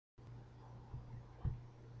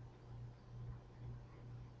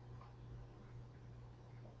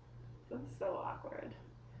It's so awkward.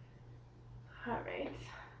 Alright.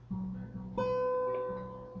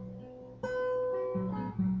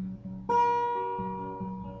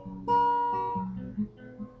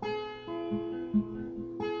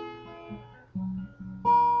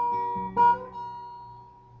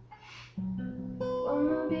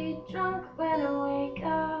 Wanna be drunk when I wake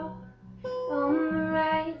up, on the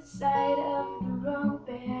right side of the wrong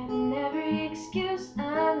bed, and every excuse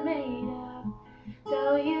I made up.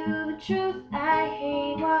 Tell you the truth, I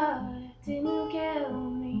hate what didn't kill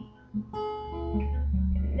me.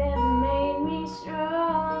 It never made me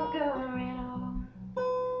stronger at all.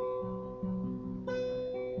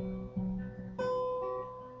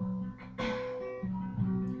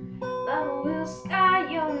 Love will scar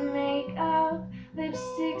your makeup,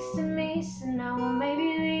 lipsticks to me, so now I'll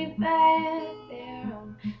maybe leave back there.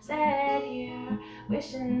 I'm sad here,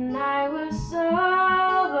 wishing I was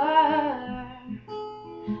sober.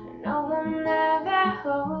 No one ever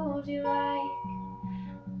hold you like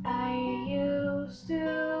I used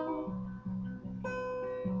to.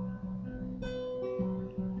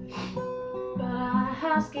 But our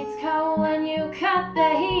house gets cold when you cut the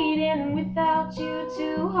heat in. Without you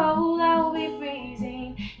to hold, I'll be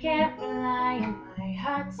freezing. Can't rely on my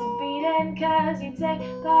heart to beat it, 'cause you take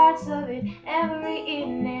parts of it every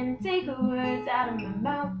evening. Take the words out of my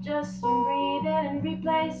mouth just from breathing, and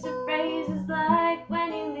replace the phrases like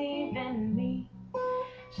when you leaving me.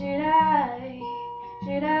 Should I,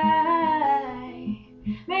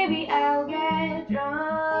 maybe I'll get drunk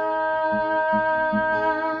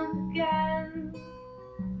again.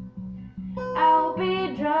 I'll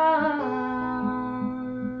be drunk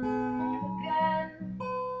again.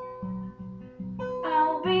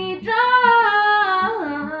 I'll be drunk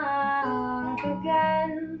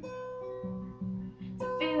again. To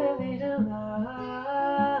feel a little love.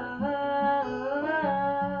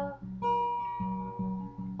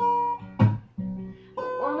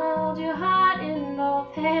 Wanna hold your heart in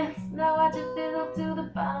both hands. Now watch it fizzle to the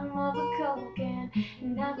bottom of a Coke can.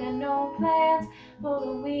 And I've got no plans for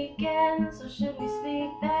the weekend, so should we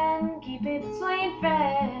speak then? Keep it between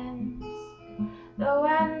friends. Though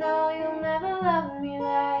I know you'll never love me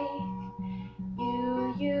like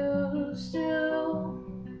you used to.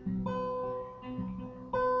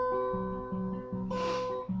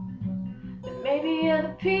 Maybe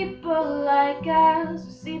other people like us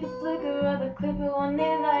will see the flicker of the clipper when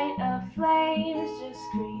they light up flames. Just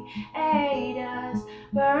create us,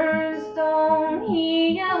 burns don't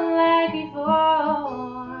heal like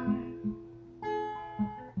before.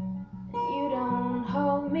 You don't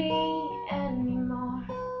hold me anymore.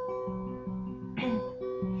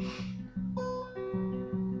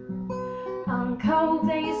 On cold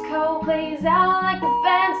days, cold plays out like the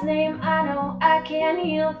band's name. I know I can't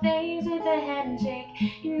heal things with a handshake.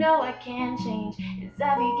 You know I can't change. As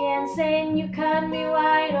I began saying, you cut me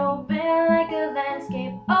wide open like a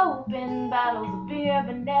landscape. Open bottles of beer,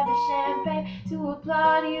 but never champagne, to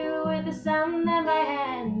applaud you with the sound that my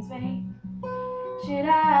hands make. Should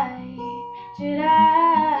I?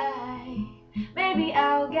 Maybe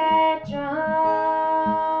I'll get drunk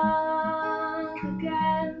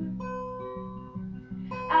again.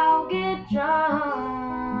 I'll get drunk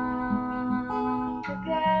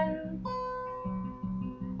again.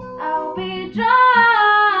 I'll be drunk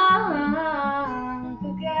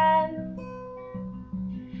again.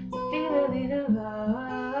 To feel a little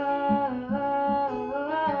love.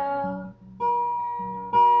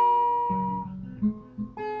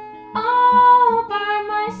 All by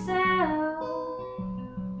myself.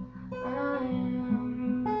 I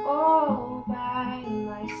am all by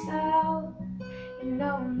myself. And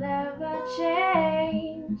I'll never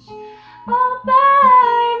change. All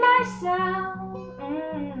by myself.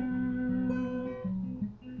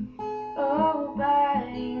 All by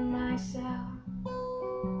myself.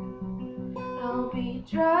 I'll be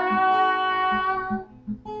drunk.